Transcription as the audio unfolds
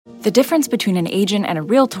The difference between an agent and a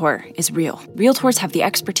realtor is real. Realtors have the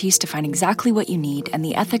expertise to find exactly what you need and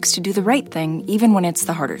the ethics to do the right thing, even when it's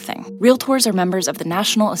the harder thing. Realtors are members of the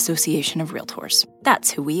National Association of Realtors. That's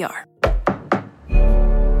who we are.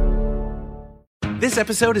 This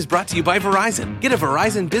episode is brought to you by Verizon. Get a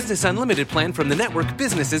Verizon Business Unlimited plan from the network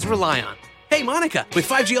businesses rely on. Hey, Monica, with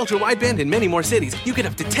 5G Ultra Wideband in many more cities, you get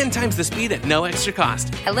up to 10 times the speed at no extra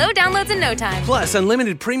cost. Hello, downloads in no time. Plus,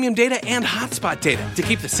 unlimited premium data and hotspot data to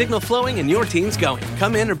keep the signal flowing and your teams going.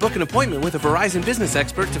 Come in or book an appointment with a Verizon business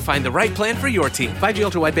expert to find the right plan for your team. 5G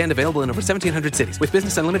Ultra Wideband available in over 1,700 cities with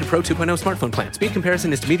Business Unlimited Pro 2.0 smartphone plan. Speed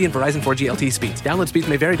comparison is to median Verizon 4G LTE speeds. Download speeds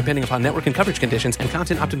may vary depending upon network and coverage conditions and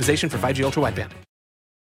content optimization for 5G Ultra Wideband.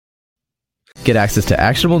 Get access to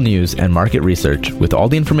actionable news and market research with all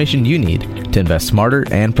the information you need to invest smarter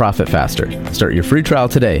and profit faster. Start your free trial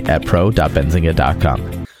today at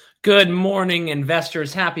pro.benzinga.com. Good morning,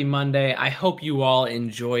 investors. Happy Monday. I hope you all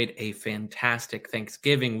enjoyed a fantastic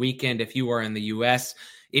Thanksgiving weekend if you are in the U.S.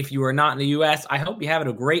 If you are not in the U.S., I hope you have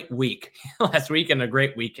a great week. Last weekend, a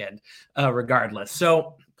great weekend, regardless.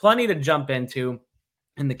 So plenty to jump into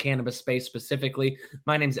in the cannabis space specifically.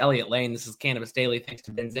 My name is Elliot Lane. This is Cannabis Daily. Thanks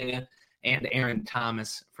to Benzinga and Aaron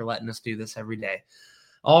Thomas for letting us do this every day.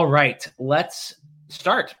 All right, let's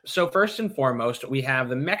start. So first and foremost, we have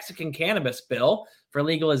the Mexican cannabis bill for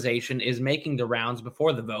legalization is making the rounds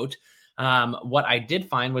before the vote. What I did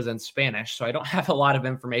find was in Spanish, so I don't have a lot of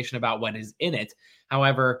information about what is in it.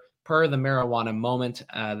 However, per the Marijuana Moment,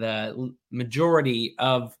 the majority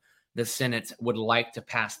of the Senate would like to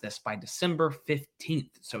pass this by December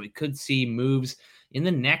 15th. So we could see moves in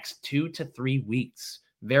the next 2 to 3 weeks.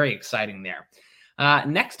 Very exciting there.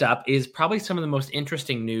 Next up is probably some of the most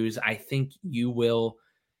interesting news I think you will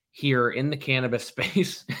hear in the cannabis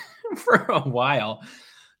space for a while.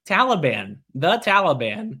 The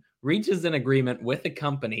Taliban reaches an agreement with the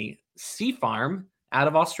company Seafarm out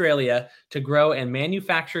of Australia to grow and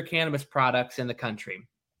manufacture cannabis products in the country.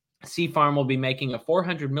 Seafarm will be making a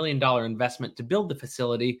 $400 million investment to build the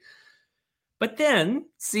facility. But then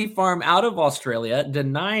Seafarm out of Australia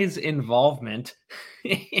denies involvement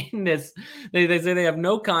in this. They say they have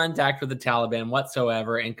no contact with the Taliban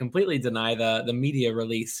whatsoever and completely deny the media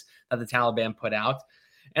release that the Taliban put out.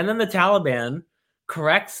 And then the Taliban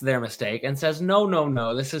corrects their mistake and says,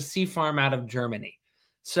 no, this is Seafarm out of Germany.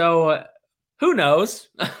 So who knows?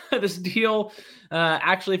 This deal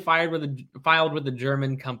actually filed with the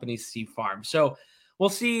German company Seafarm. So we'll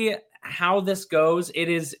see how this goes. It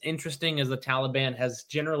is interesting as the Taliban has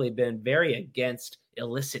generally been very against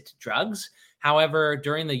illicit drugs. However,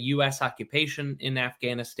 during the U.S. occupation in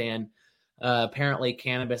Afghanistan, apparently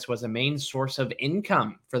cannabis was a main source of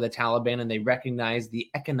income for the Taliban, and they recognized the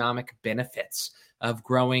economic benefits of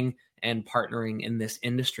growing and partnering in this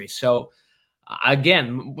industry. So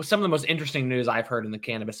again, some of the most interesting news I've heard in the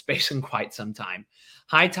cannabis space in quite some time.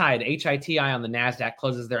 High Tide, HITI on the NASDAQ,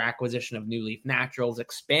 closes their acquisition of New Leaf Naturals,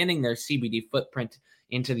 expanding their CBD footprint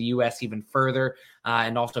into the U.S. even further,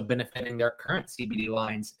 and also benefiting their current CBD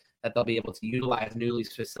lines that they'll be able to utilize New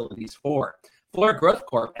Leaf's facilities for. Flora Growth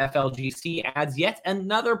Corp, FLGC, adds yet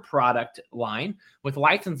another product line with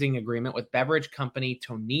licensing agreement with beverage company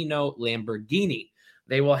Tonino Lamborghini.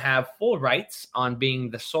 They will have full rights on being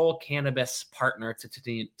the sole cannabis partner to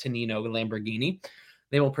Tonino Lamborghini.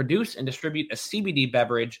 They will produce and distribute a CBD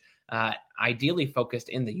beverage, ideally focused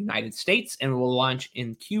in the United States, and will launch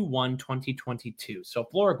in Q1 2022. So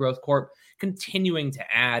Flora Growth Corp continuing to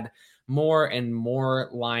add more and more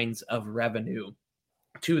lines of revenue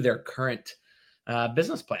to their current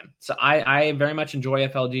business plan. So I very much enjoy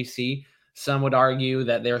FLGC. Some would argue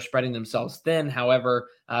that they're spreading themselves thin. However,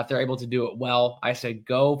 if they're able to do it well, I say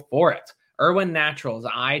go for it. Irwin Naturals,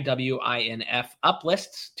 IWINF,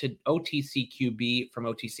 uplists to OTCQB from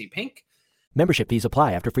OTC Pink. Membership fees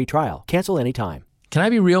apply after free trial. Cancel anytime. Can I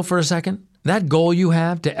be real for a second? That goal you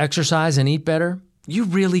have to exercise and eat better, you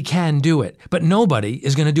really can do it, but nobody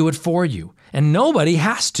is going to do it for you. And nobody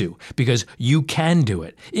has to, because you can do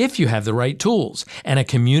it if you have the right tools and a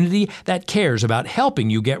community that cares about helping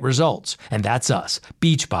you get results. And that's us,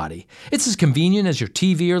 Beachbody. It's as convenient as your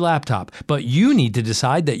TV or laptop, but you need to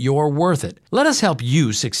decide that you're worth it. Let us help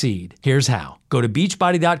you succeed. Here's how. Go to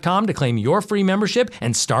beachbody.com to claim your free membership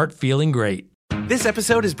and start feeling great. This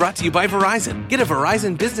episode is brought to you by Verizon. Get a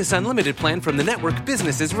Verizon Business Unlimited plan from the network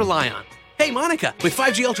businesses rely on. Hey, Monica, with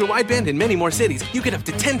 5G Ultra Wideband in many more cities, you get up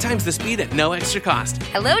to 10 times the speed at no extra cost.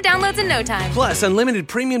 Hello, downloads in no time. Plus, unlimited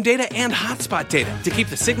premium data and hotspot data to keep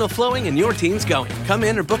the signal flowing and your teams going. Come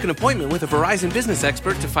in or book an appointment with a Verizon business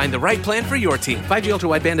expert to find the right plan for your team. 5G Ultra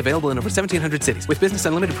Wideband available in over 1,700 cities with Business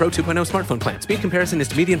Unlimited Pro 2.0 smartphone plan. Speed comparison is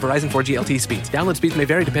to median Verizon 4G LTE speeds. Download speeds may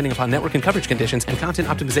vary depending upon network and coverage conditions and content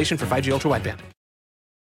optimization for 5G Ultra Wideband.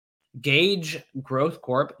 Gage Growth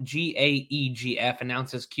Corp, GAEGF,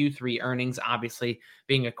 announces Q3 earnings, obviously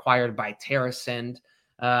being acquired by TerraSend.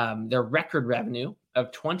 Their record revenue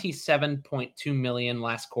of $27.2 million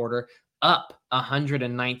last quarter, up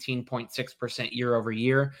 119.6% year over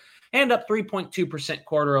year, and up 3.2%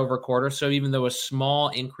 quarter over quarter. So even though a small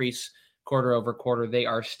increase quarter over quarter, they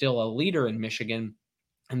are still a leader in Michigan,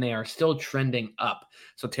 and they are still trending up.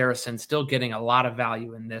 So TerraSend still getting a lot of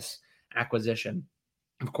value in this acquisition.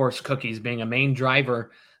 Of course, cookies being a main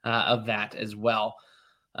driver of that as well.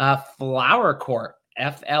 Flour Corp,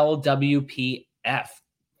 FLWPF,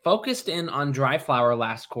 focused in on dry flour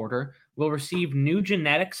last quarter, will receive new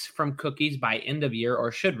genetics from cookies by end of year,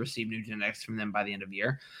 or should receive new genetics from them by the end of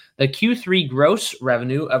year. The Q3 gross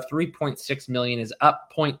revenue of $3.6 million is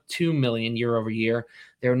up $0.2 million year over year.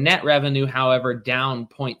 Their net revenue, however, down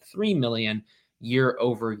 $0.3 million year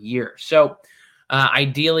over year. So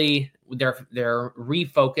ideally, their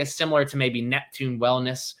refocus, similar to maybe Neptune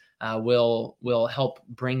Wellness, will help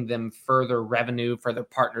bring them further revenue, further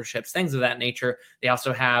partnerships, things of that nature. They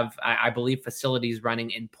also have, I believe, facilities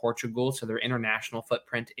running in Portugal, so their international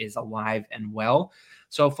footprint is alive and well.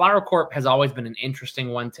 So Flour Corp has always been an interesting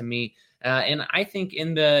one to me, and I think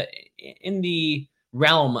in the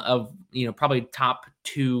realm of probably top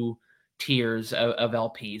two tiers of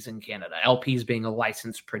LPs in Canada, LPs being a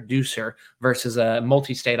licensed producer versus a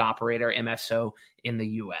multi-state operator, MSO, in the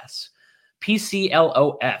US.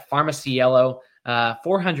 PCLOF, PharmaCielo,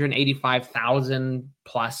 485,000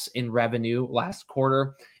 plus in revenue last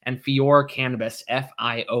quarter, and Fior Cannabis,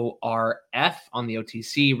 FIORF, on the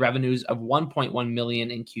OTC, revenues of $1.1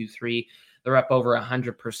 million in Q3. They're up over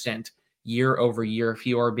 100% year over year,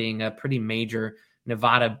 Fior being a pretty major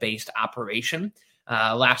Nevada-based operation.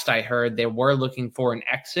 Last I heard, they were looking for an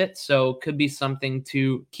exit, so could be something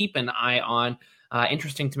to keep an eye on.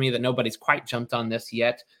 Interesting to me that nobody's quite jumped on this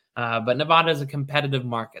yet, but Nevada is a competitive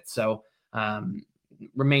market, so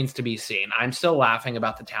remains to be seen. I'm still laughing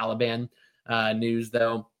about the Taliban news,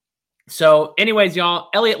 though. So anyways, y'all,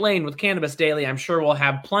 Elliot Lane with Cannabis Daily. I'm sure we'll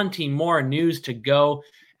have plenty more news to go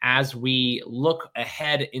as we look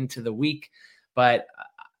ahead into the week, but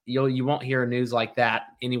you won't hear news like that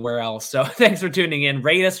anywhere else. So thanks for tuning in.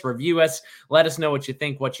 Rate us, review us, let us know what you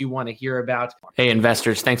think, what you want to hear about. Hey,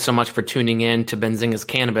 investors, thanks so much for tuning in to Benzinga's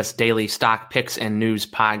Cannabis Daily Stock Picks and News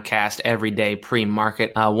Podcast every day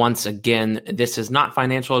pre-market. Once again, this is not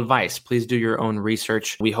financial advice. Please do your own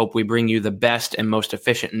research. We hope we bring you the best and most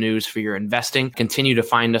efficient news for your investing. Continue to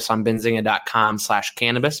find us on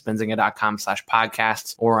benzinga.com/cannabis,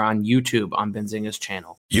 benzinga.com/podcasts, or on YouTube on Benzinga's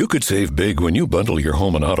channel. You could save big when you bundle your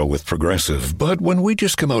home and auto with Progressive, but when we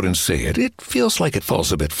just come out and say it, it feels like it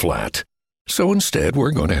falls a bit flat. So instead,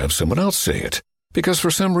 we're going to have someone else say it. Because for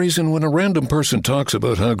some reason, when a random person talks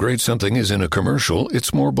about how great something is in a commercial,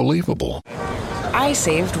 it's more believable. I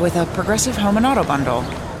saved with a Progressive home and auto bundle.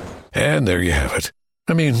 And there you have it.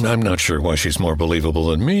 I mean, I'm not sure why she's more believable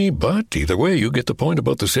than me, but either way, you get the point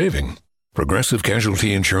about the saving. Progressive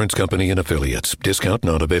Casualty Insurance Company and Affiliates. Discount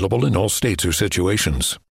not available in all states or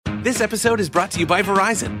situations. This episode is brought to you by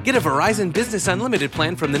Verizon. Get a Verizon Business Unlimited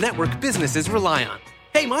plan from the network businesses rely on.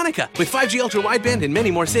 Hey, Monica, with 5G Ultra Wideband in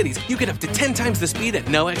many more cities, you get up to 10 times the speed at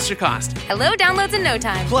no extra cost. Hello, downloads in no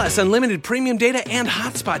time. Plus, unlimited premium data and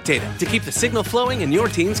hotspot data to keep the signal flowing and your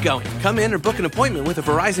teams going. Come in or book an appointment with a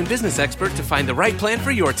Verizon business expert to find the right plan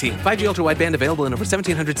for your team. 5G Ultra Wideband available in over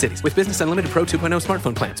 1,700 cities with Business Unlimited Pro 2.0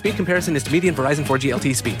 smartphone plan. Speed comparison is to median Verizon 4G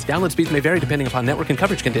LTE speeds. Download speeds may vary depending upon network and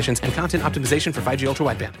coverage conditions and content optimization for 5G Ultra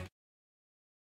Wideband.